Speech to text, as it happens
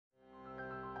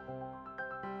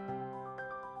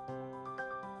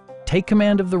Take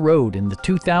command of the road in the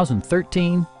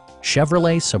 2013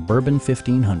 Chevrolet Suburban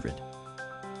 1500.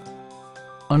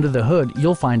 Under the hood,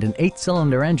 you'll find an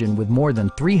 8-cylinder engine with more than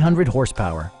 300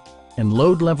 horsepower, and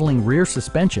load-leveling rear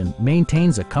suspension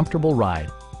maintains a comfortable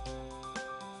ride.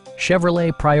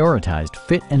 Chevrolet prioritized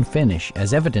fit and finish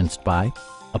as evidenced by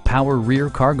a power rear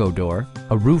cargo door,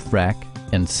 a roof rack,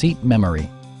 and seat memory.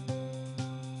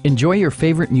 Enjoy your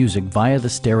favorite music via the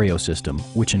stereo system,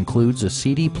 which includes a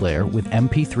CD player with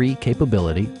MP3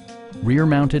 capability,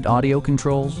 rear-mounted audio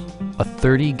controls, a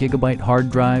 30-gigabyte hard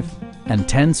drive, and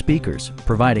 10 speakers,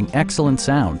 providing excellent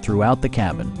sound throughout the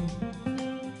cabin.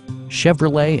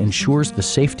 Chevrolet ensures the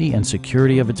safety and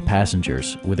security of its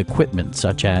passengers with equipment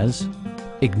such as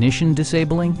ignition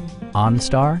disabling,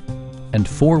 OnStar, and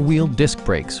 4-wheel disc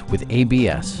brakes with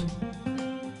ABS.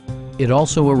 It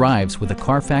also arrives with a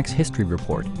Carfax history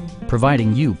report,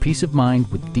 providing you peace of mind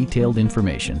with detailed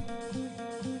information.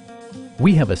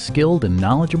 We have a skilled and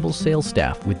knowledgeable sales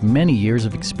staff with many years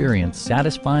of experience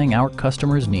satisfying our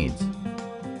customers' needs.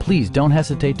 Please don't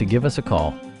hesitate to give us a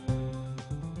call.